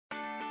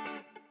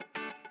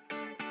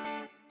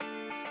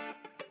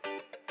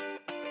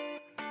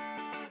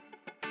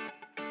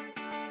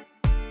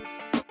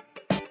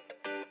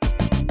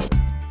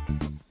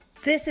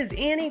This is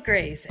Annie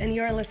Grace, and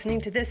you're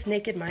listening to This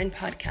Naked Mind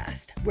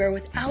podcast, where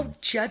without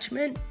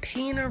judgment,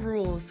 pain, or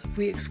rules,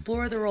 we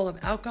explore the role of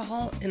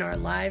alcohol in our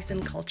lives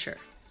and culture.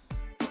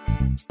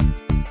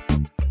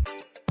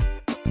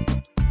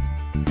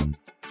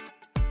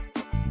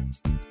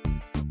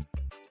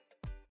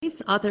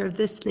 Author of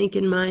This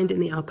Naked Mind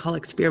and the Alcohol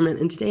Experiment,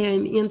 and today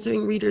I'm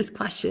answering readers'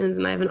 questions,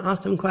 and I have an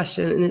awesome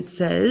question, and it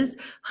says,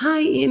 "Hi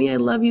Annie, I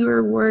love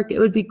your work. It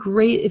would be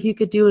great if you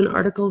could do an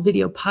article,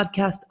 video,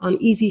 podcast on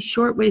easy,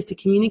 short ways to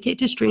communicate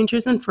to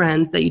strangers and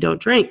friends that you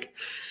don't drink.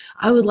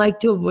 I would like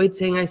to avoid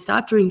saying I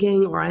stopped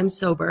drinking or I'm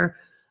sober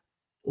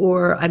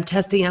or I'm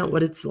testing out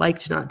what it's like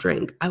to not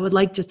drink. I would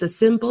like just a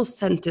simple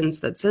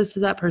sentence that says to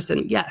that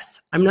person, yes,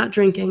 I'm not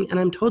drinking and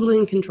I'm totally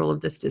in control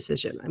of this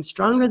decision. I'm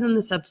stronger than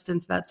the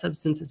substance. That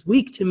substance is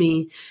weak to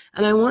me.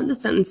 And I want the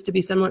sentence to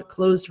be somewhat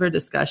closed for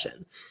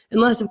discussion.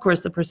 Unless, of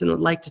course, the person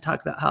would like to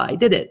talk about how I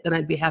did it, then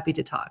I'd be happy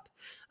to talk.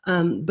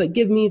 But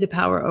give me the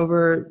power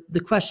over the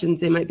questions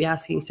they might be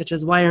asking, such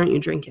as, why aren't you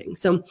drinking?"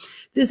 So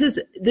this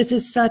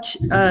is such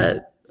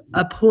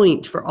a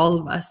point for all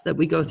of us that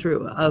we go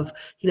through of,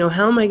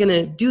 how am I going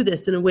to do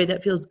this in a way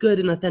that feels good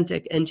and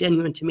authentic and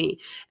genuine to me?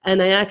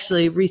 And I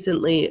actually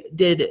recently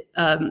did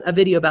a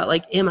video about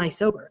am I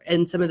sober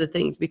and some of the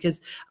things, because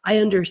I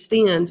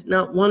understand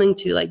not wanting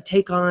to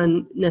take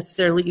on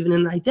necessarily even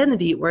an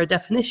identity or a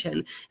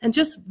definition, and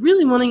just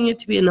really wanting it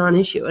to be a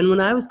non-issue. And when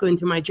I was going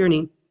through my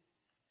journey,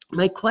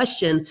 my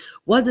question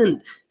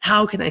wasn't,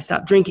 how can I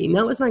stop drinking?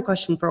 That was my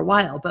question for a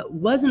while, but it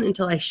wasn't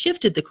until I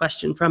shifted the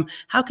question from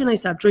how can I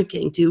stop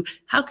drinking to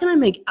how can I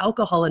make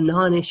alcohol a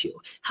non-issue?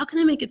 How can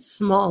I make it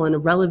small and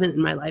irrelevant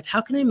in my life?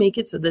 How can I make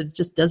it so that it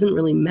just doesn't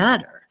really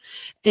matter?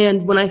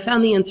 And when I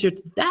found the answer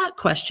to that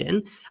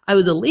question, I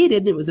was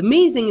elated and it was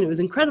amazing and it was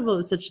incredible. It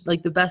was such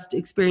the best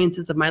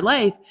experiences of my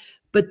life.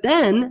 But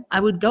then I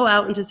would go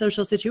out into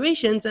social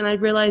situations and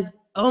I'd realize,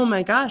 oh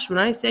my gosh, when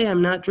I say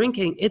I'm not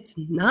drinking, it's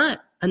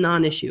not a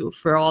non-issue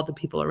for all the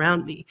people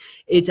around me.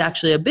 It's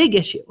actually a big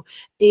issue.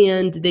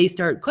 And they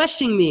start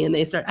questioning me and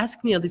they start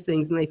asking me all these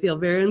things, and they feel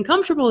very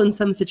uncomfortable in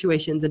some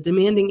situations and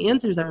demanding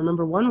answers. I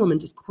remember one woman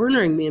just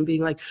cornering me and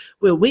being like,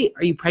 well, wait,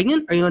 are you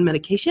pregnant? Are you on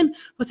medication?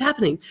 What's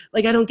happening?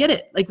 I don't get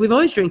it. We've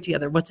always drank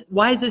together.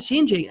 Why is this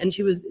changing? And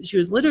she was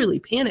literally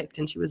panicked,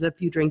 and she was a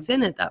few drinks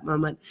in at that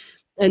moment.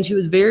 And she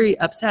was very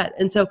upset.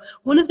 And so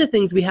one of the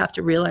things we have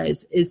to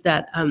realize is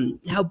that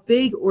how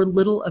big or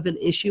little of an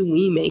issue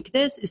we make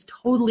this is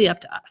totally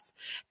up to us.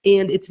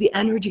 And it's the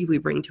energy we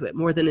bring to it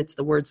more than it's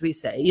the words we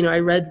say. I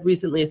read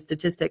recently a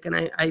statistic, and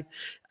I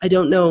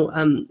don't know,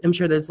 I'm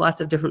sure there's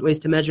lots of different ways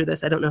to measure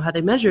this. I don't know how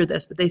they measure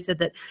this, but they said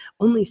that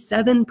only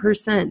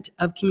 7%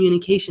 of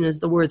communication is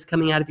the words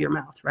coming out of your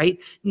mouth, right?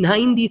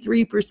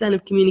 93%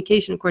 of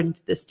communication, according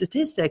to this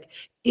statistic,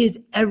 is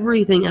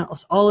everything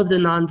else, all of the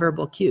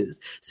nonverbal cues.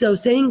 So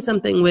saying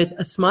something with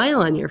a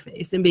smile on your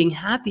face and being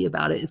happy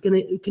about it is going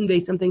to convey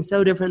something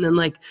so different than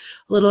a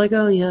little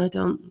oh yeah, I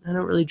don't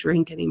really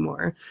drink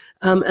anymore.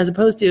 As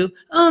opposed to,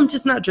 oh, I'm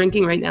just not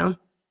drinking right now.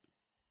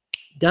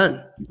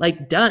 Done.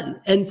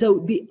 Done. And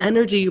so the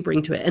energy you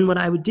bring to it, and what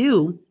I would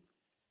do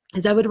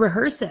is I would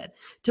rehearse it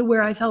to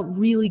where I felt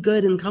really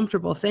good and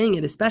comfortable saying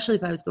it, especially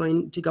if I was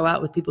going to go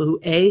out with people who,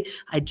 A,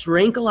 I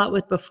drank a lot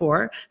with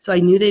before, so I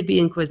knew they'd be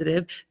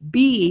inquisitive.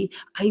 B,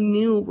 I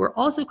knew were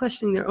also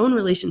questioning their own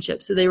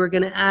relationship, so they were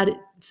going to add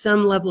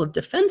some level of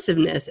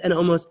defensiveness and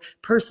almost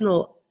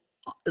personal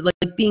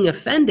being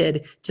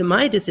offended to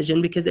my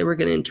decision, because they were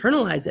going to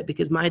internalize it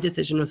because my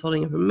decision was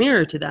holding up a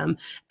mirror to them.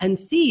 And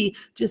C,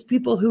 just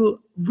people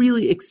who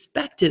really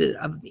expected it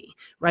of me,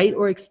 right?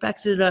 Or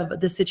expected it of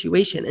the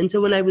situation. And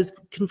so when I was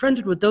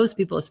confronted with those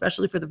people,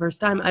 especially for the first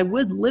time, I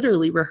would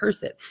literally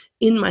rehearse it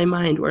in my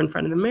mind or in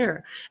front of the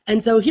mirror.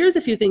 And so here's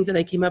a few things that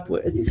I came up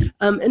with.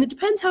 And it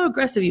depends how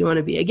aggressive you want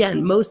to be.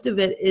 Again, most of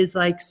it is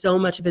so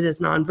much of it is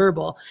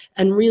nonverbal.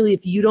 And really,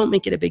 if you don't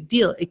make it a big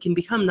deal, it can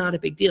become not a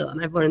big deal.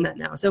 And I've learned that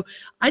now. So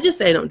I just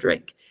say I don't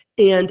drink,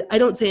 and I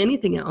don't say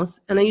anything else.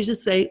 And I usually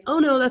say, oh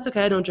no, that's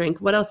okay, I don't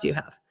drink. What else do you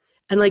have?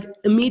 And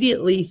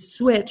immediately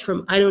switch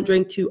from I don't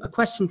drink to a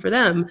question for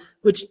them,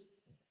 which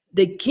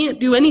they can't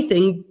do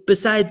anything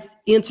besides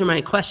answer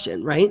my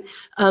question, right?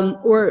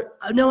 Or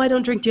no, I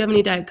don't drink. Do you have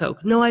any Diet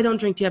Coke? No, I don't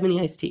drink. Do you have any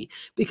iced tea?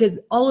 Because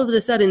all of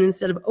a sudden,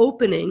 instead of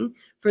opening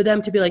for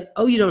them to be like,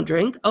 oh, you don't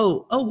drink?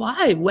 Oh,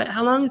 why?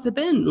 How long has it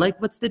been?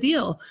 What's the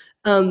deal?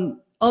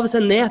 All of a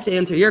sudden they have to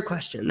answer your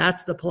question.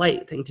 That's the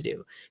polite thing to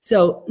do.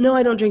 So, no,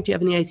 I don't drink. Do you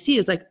have any iced tea?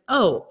 It's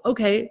oh,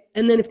 okay.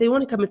 And then if they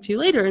want to come up to you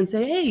later and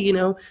say,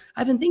 hey,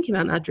 I've been thinking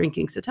about not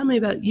drinking, so tell me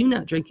about you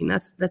not drinking.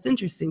 That's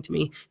interesting to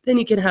me. Then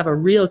you can have a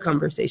real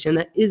conversation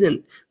that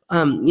isn't,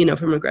 from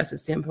an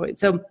aggressive standpoint.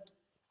 So,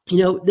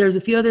 there's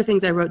a few other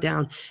things I wrote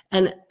down,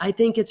 and I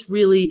think it's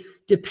really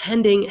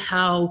depending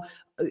how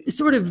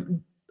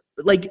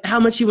how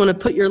much you want to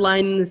put your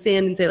line in the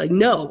sand and say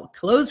no,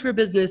 closed for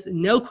business,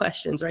 no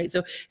questions, right?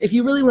 So if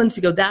you really wanted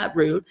to go that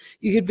route,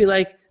 you could be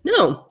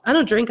no, I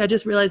don't drink. I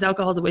just realize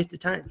alcohol is a waste of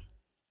time.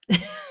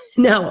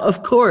 Now,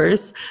 of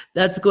course,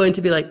 that's going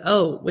to be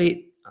oh,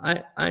 wait,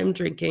 I'm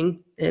drinking.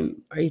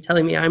 And are you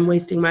telling me I'm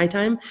wasting my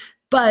time?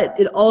 But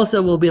it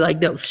also will be like,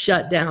 no,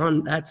 shut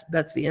down.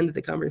 That's the end of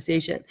the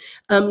conversation.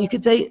 You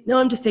could say, no,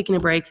 I'm just taking a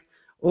break.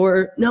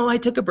 Or, no, I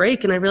took a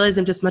break and I realized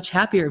I'm just much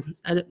happier.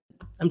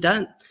 I'm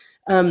done.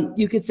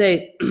 You could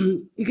say,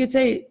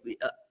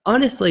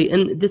 honestly,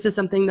 and this is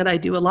something that I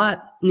do a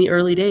lot in the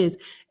early days,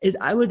 is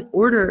I would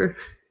order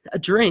a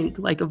drink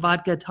like a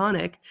vodka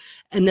tonic,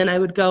 and then I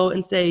would go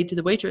and say to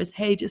the waitress,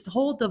 hey, just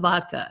hold the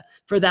vodka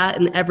for that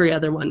and every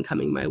other one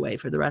coming my way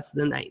for the rest of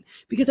the night,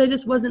 because I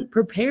just wasn't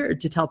prepared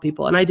to tell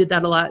people. And I did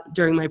that a lot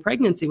during my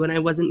pregnancy when I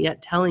wasn't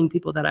yet telling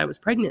people that I was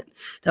pregnant.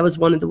 That was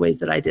one of the ways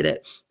that I did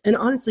it. And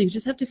honestly, you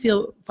just have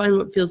to find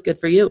what feels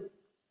good for you.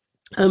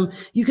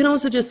 You can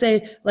also just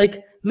say,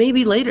 like,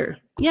 maybe later.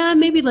 Yeah,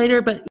 maybe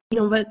later, but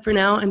but for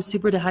now I'm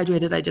super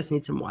dehydrated. I just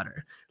need some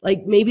water.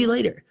 Like, maybe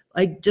later.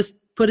 Like, just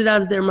put it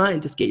out of their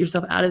mind. Just get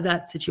yourself out of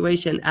that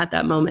situation at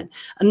that moment.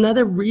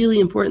 Another really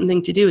important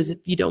thing to do is, if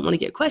you don't want to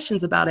get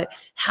questions about it,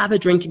 have a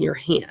drink in your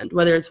hand,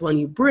 whether it's one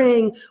you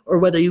bring or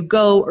whether you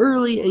go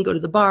early and go to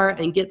the bar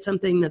and get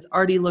something that's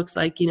already looks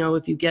like,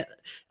 if you get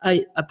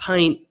a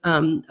pint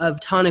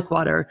of tonic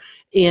water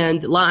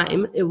and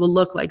lime, it will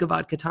look like a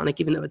vodka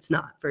tonic, even though it's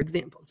not, for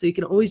example. So you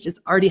can always just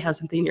already have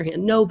something in your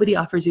hand. Nobody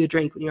offers you a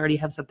drink when you already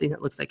have something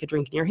that looks like a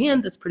drink in your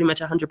hand. That's pretty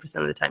much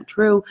 100% of the time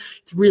true.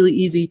 It's really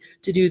easy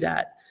to do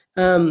that.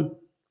 You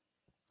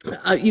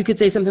could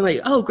say something like,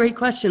 oh, great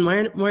question.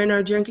 Why aren't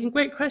I drinking?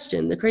 Great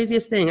question. The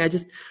craziest thing. I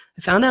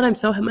found out I'm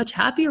so much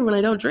happier when I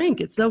don't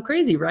drink. It's so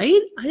crazy,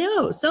 right? I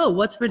know. So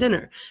what's for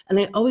dinner? And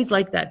I always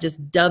like that,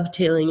 just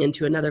dovetailing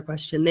into another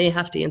question they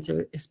have to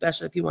answer,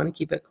 especially if you want to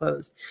keep it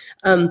closed.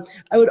 I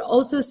would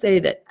also say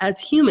that as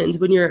humans,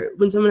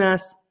 when someone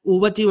asks,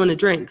 well, what do you want to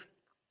drink?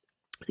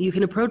 You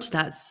can approach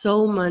that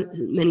so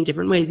many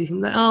different ways. You can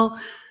be like, oh,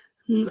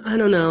 I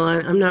don't know.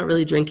 I'm not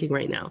really drinking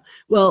right now.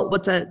 Well,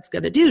 what's that's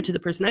going to do to the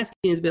person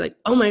asking is be like,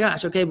 oh my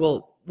gosh, okay,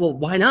 well,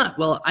 why not?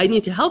 Well, I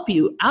need to help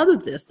you out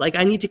of this. Like,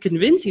 I need to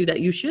convince you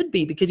that you should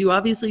be, because you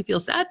obviously feel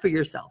sad for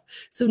yourself.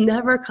 So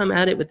never come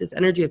at it with this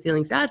energy of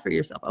feeling sad for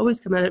yourself. Always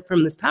come at it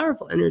from this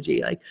powerful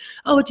energy, like,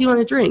 oh, what do you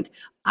want to drink?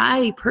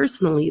 I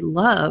personally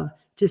love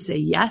to say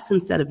yes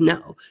instead of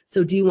no.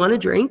 So do you want to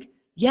drink?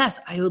 Yes,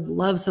 I would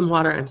love some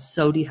water. I'm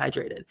so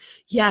dehydrated.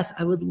 Yes,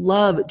 I would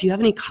love, do you have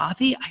any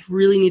coffee? I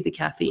really need the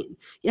caffeine.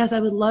 Yes, I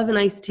would love an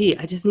iced tea.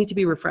 I just need to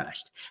be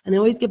refreshed. And I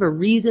always give a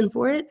reason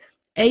for it.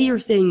 You're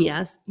saying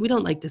yes. We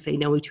don't like to say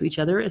no to each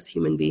other as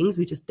human beings.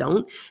 We just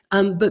don't.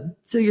 But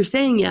so you're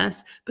saying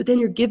yes, but then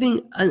you're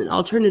giving an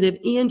alternative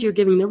and you're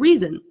giving the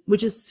reason,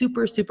 which is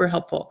super, super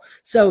helpful.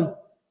 So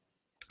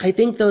I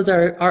think those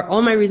are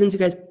all my reasons, you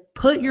guys.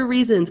 Put your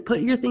reasons,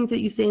 put your things that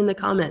you say in the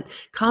comment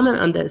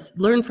on this,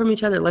 learn from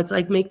each other. Let's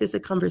make this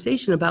a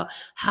conversation about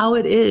how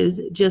it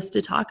is just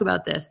to talk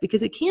about this,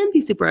 because it can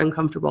be super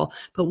uncomfortable.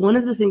 But one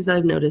of the things that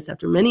I've noticed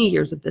after many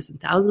years of this and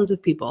thousands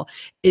of people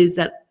is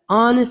that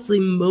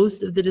honestly,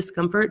 most of the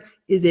discomfort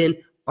is in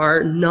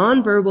our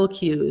nonverbal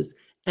cues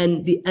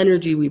and the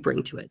energy we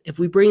bring to it. If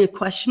we bring a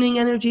questioning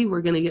energy,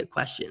 we're going to get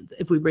questions.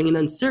 If we bring an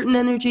uncertain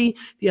energy,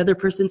 the other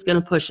person's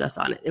going to push us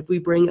on it. If we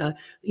bring but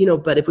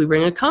if we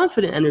bring a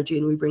confident energy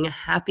and we bring a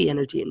happy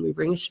energy and we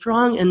bring a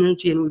strong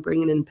energy and we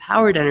bring an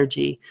empowered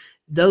energy,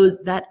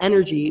 that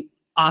energy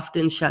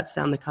often shuts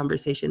down the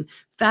conversation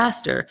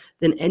faster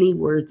than any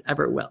words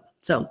ever will.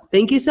 So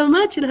thank you so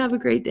much and have a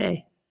great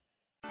day.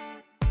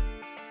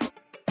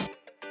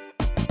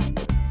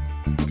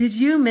 Did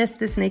you miss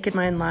this Naked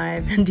Mind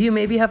Live? Do you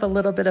maybe have a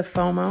little bit of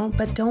FOMO?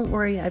 But don't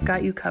worry, I've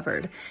got you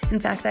covered. In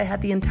fact, I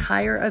had the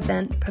entire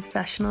event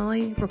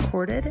professionally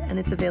recorded and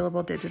it's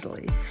available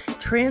digitally.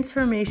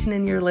 Transformation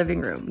in your living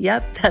room.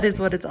 Yep, that is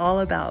what it's all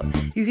about.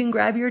 You can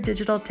grab your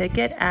digital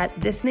ticket at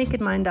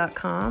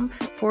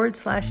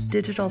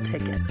thisnakedmind.com/digital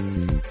ticket.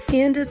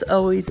 And as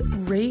always,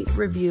 rate,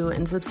 review,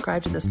 and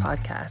subscribe to this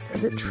podcast,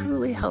 as it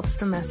truly helps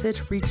the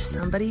message reach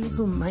somebody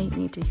who might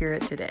need to hear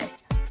it today.